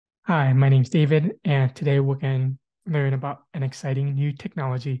Hi, my name's David, and today we're going to learn about an exciting new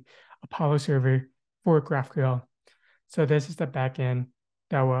technology, Apollo Server for GraphQL. So this is the backend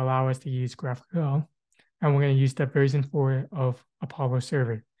that will allow us to use GraphQL, and we're going to use the version 4 of Apollo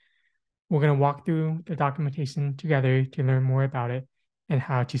Server. We're going to walk through the documentation together to learn more about it and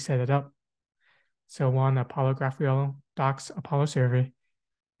how to set it up. So we're on the Apollo GraphQL docs Apollo Server,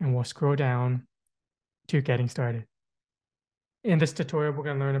 and we'll scroll down to getting started. In this tutorial, we're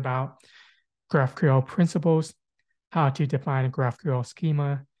going to learn about GraphQL principles, how to define a GraphQL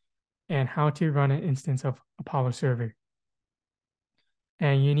schema, and how to run an instance of Apollo Server.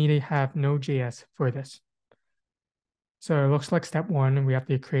 And you need to have Node.js for this. So it looks like step one, we have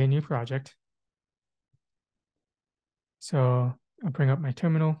to create a new project. So I'll bring up my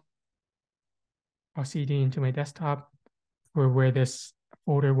terminal. I'll cd into my desktop for where this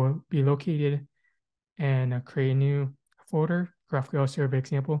folder will be located, and I'll create a new folder, GraphQL Server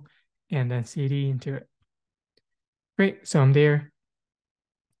example, and then cd into it. Great, so I'm there.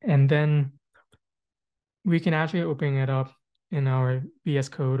 And then we can actually open it up in our VS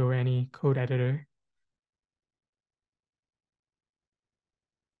Code or any code editor.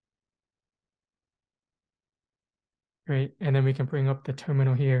 Great, and then we can bring up the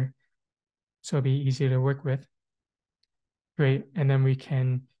terminal here, so it'll be easier to work with. Great, and then we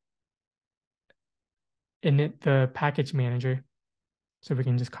can init the package manager. So we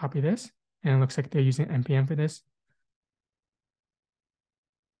can just copy this, and it looks like they're using npm for this.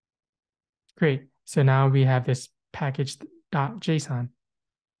 Great, so now we have this package.json.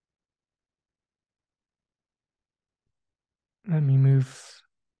 Let me move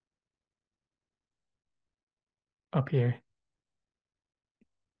up here.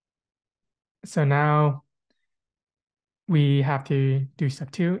 So now we have to do step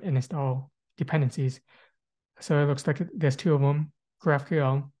 2 and install dependencies. So it looks like there's 2 of them,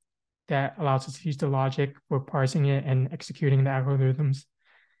 GraphQL, that allows us to use the logic for parsing it and executing the algorithms,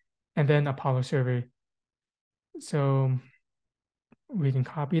 and then Apollo Server. So we can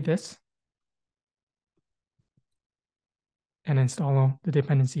copy this and install the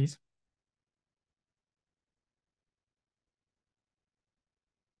dependencies.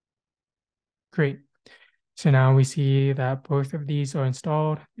 Great. So now we see that both of these are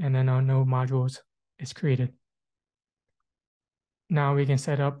installed, and then our node modules is created. Now we can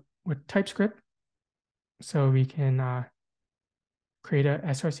set up with Typescript. So we can create a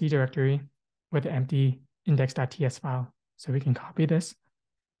src directory with the empty index.ts file. So we can copy this,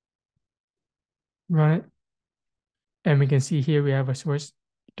 run it, and we can see here we have a source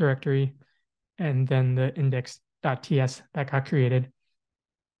directory and then the index.ts that got created.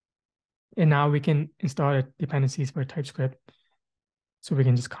 And now we can install the dependencies for TypeScript. So we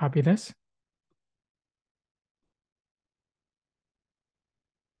can just copy this.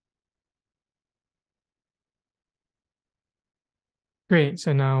 Great,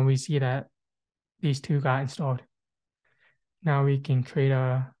 so now we see that these 2 got installed. Now we can create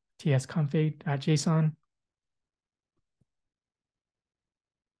a tsconfig.json.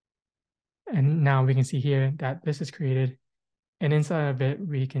 And now we can see here that this is created. And inside of it,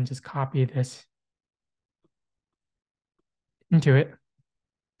 we can just copy this into it.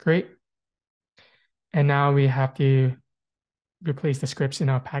 Great. And now we have to replace the scripts in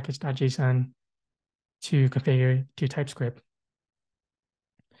our package.json to configure to TypeScript.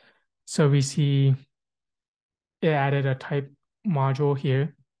 So we see it added a type module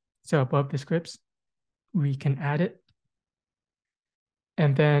here. So above the scripts, we can add it.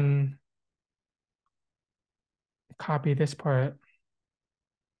 And then copy this part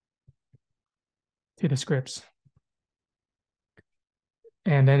to the scripts.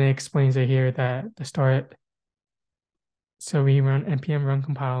 And then it explains it here that the start. So we run npm run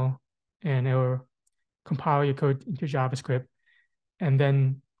compile, and it will compile your code into JavaScript, and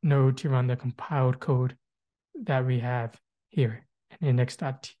then node to run the compiled code that we have here in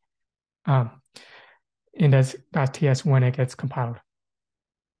index.ts when it gets compiled.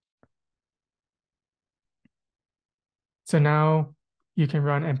 So now you can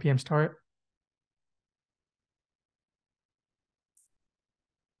run npm start.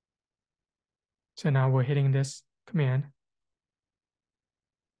 So now we're hitting this command.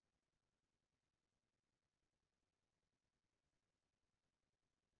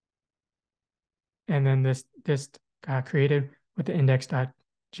 And then this got created with the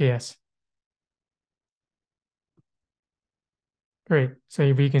index.js. Great.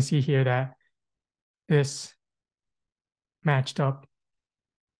 So we can see here that this matched up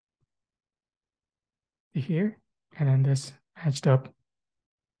to here, and then this matched up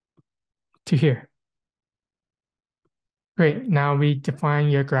to here. Great. Now we define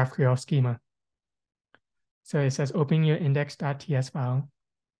your GraphQL schema. So it says open your index.ts file.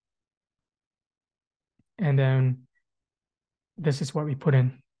 And then this is what we put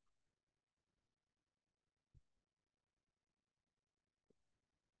in.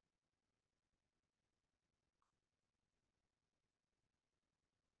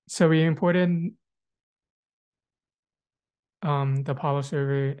 So we imported the Apollo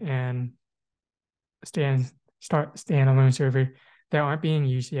server and standalone server that aren't being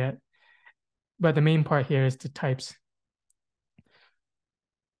used yet. But the main part here is the types.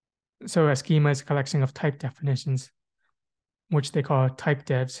 So a schema is a collection of type definitions, which they call type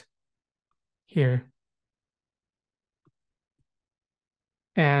devs here.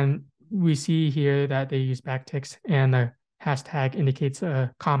 And we see here that they use backticks and the hashtag indicates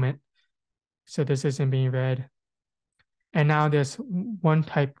a comment. So this isn't being read. And now there's one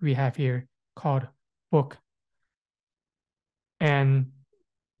type we have here called book. And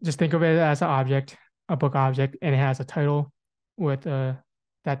just think of it as an object, a book object, and it has a title with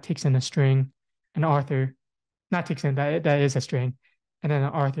that takes in a string, an author, not takes in, that is a string, and then an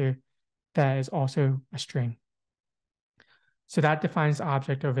author that is also a string. So that defines the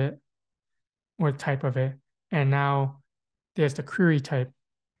object of it or type of it. And now there's the query type.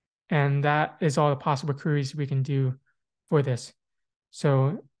 And that is all the possible queries we can do for this.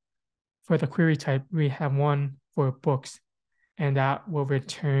 So for the query type, we have one for books, and that will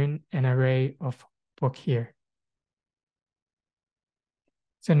return an array of book here.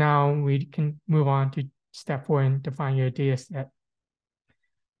 So now we can move on to step 4 and define your data set.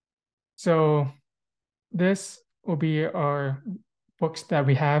 So this will be our books that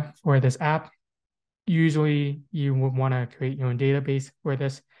we have for this app. Usually you would want to create your own database for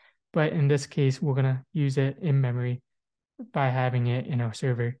this, but in this case, we're going to use it in memory by having it in our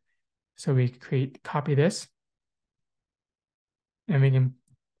server. So we copy this, and we can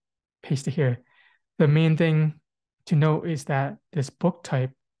paste it here. The main thing to note is that this book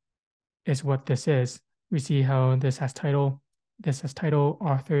type is what this is. We see how this has title,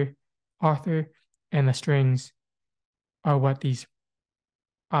 author, and the strings are what these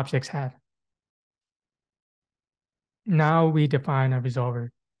objects have. Now we define a resolver.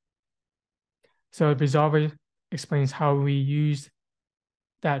 So the resolver explains how we use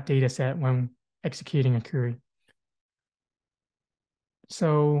that data set when executing a query.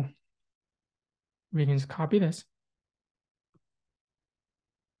 So we can just copy this.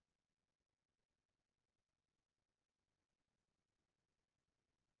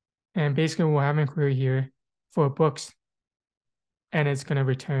 And basically we'll have a query here for books, and it's going to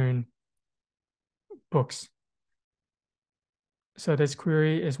return books. So this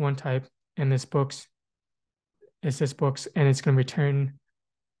query is one type, and this books is this books, and it's going to return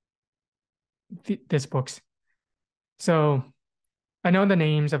this books. So I know the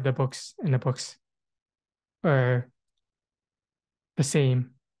names of the books and the books are the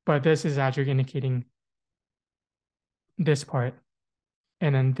same, but this is actually indicating this part.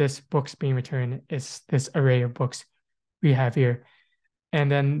 And then this books being returned is this array of books we have here.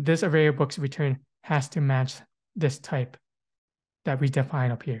 And then this array of books returned has to match this type that we define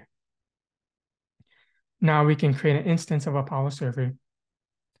up here. Now we can create an instance of Apollo server.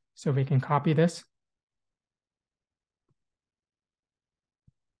 So we can copy this.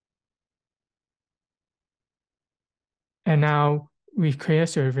 And now we create a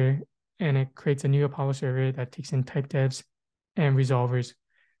server, and it creates a new Apollo server that takes in type devs and resolvers.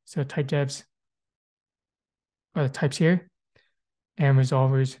 So type devs are the types here, and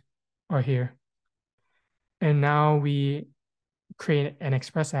resolvers are here. And now we create an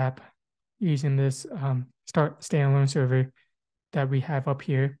Express app using this start standalone server that we have up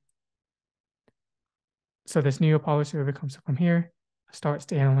here. So this new Apollo server comes from here. Start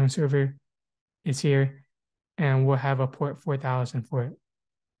standalone server is here, and we'll have a port 4000 for it.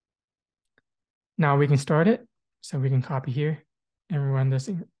 Now we can start it. So we can copy here and run this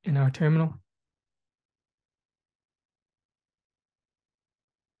in our terminal.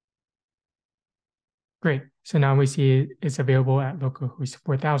 Great. So now we see it's available at localhost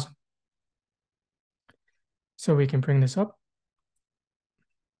 4000. So we can bring this up.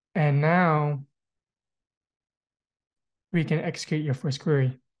 And now we can execute your first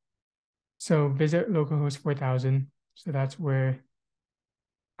query. So visit localhost 4000. So that's where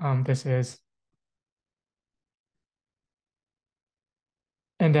this is.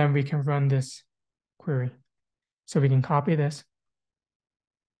 And then we can run this query. So we can copy this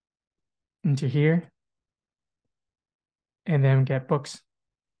into here and then get books.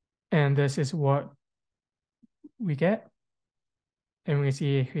 And this is what we get. And we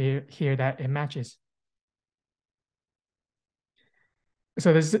see here that it matches.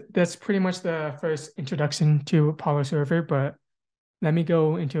 So that's pretty much the first introduction to Apollo Server, but let me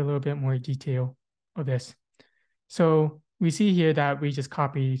go into a little bit more detail of this. So we see here that we just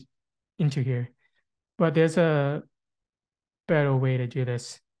copied into here, but there's a better way to do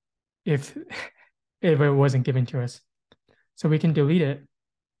this if if it wasn't given to us. So we can delete it,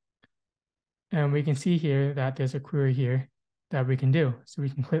 and we can see here that there's a query here that we can do. So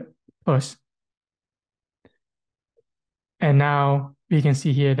we can click plus. And now we can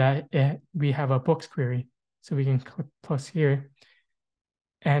see here that we have a books query. So we can click plus here.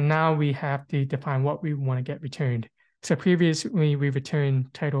 And now we have to define what we want to get returned. So previously we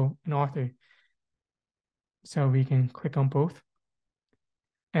returned title and author. So we can click on both.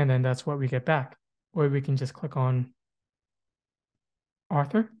 And then that's what we get back. Or we can just click on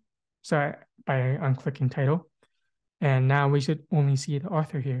author. So by unclicking title. And now we should only see the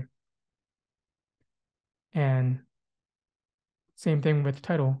author here. And same thing with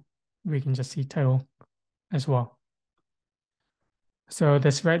title. We can just see title as well. So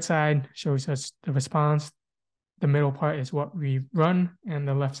this right side shows us the response. The middle part is what we run, and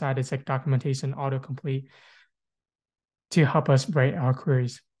the left side is like documentation autocomplete to help us write our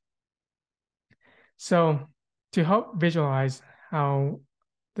queries. So to help visualize how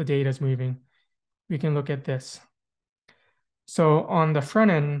the data is moving, we can look at this. So on the front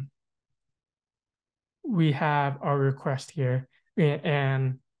end, we have our request here,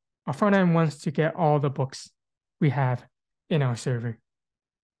 and our front end wants to get all the books we have in our server.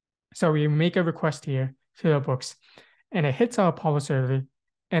 So we make a request here to the books, and it hits our Apollo server,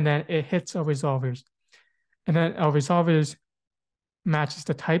 and then it hits our resolvers. And then our resolvers matches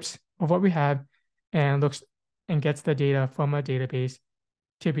the types of what we have and looks and gets the data from a database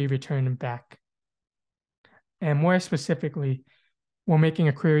to be returned back. And more specifically, we're making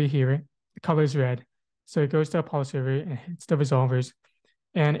a query here. The color is red. So it goes to Apollo server and hits the resolvers,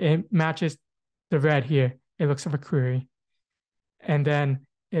 and it matches the red here. It looks for a query. And then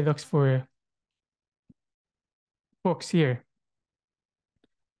it looks for books here.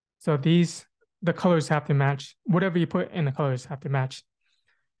 So the colors have to match. Whatever you put in the colors have to match.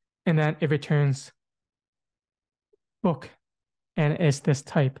 And then it returns book, and it's this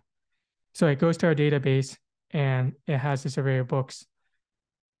type. So it goes to our database, and it has this array of books.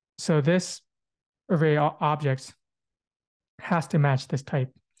 So this array of objects has to match this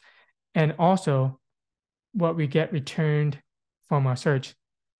type. And also, what we get returned from our search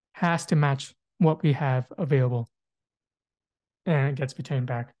has to match what we have available. And it gets returned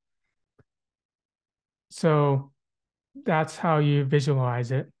back. So that's how you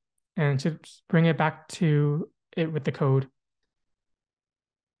visualize it. And to bring it back to it with the code,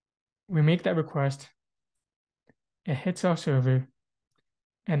 we make that request, it hits our server,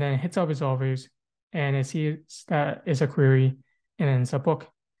 and then it hits our resolvers, and it sees that it's a query, and then it's a book.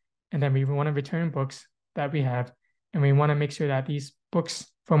 And then we want to return books that we have, and we want to make sure that these books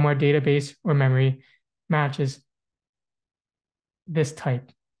from our database or memory matches this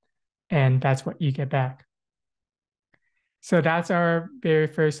type, and that's what you get back. So that's our very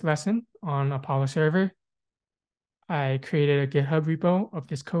first lesson on Apollo Server. I created a GitHub repo of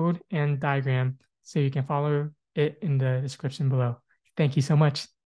this code and diagram, so you can follow it in the description below. Thank you so much.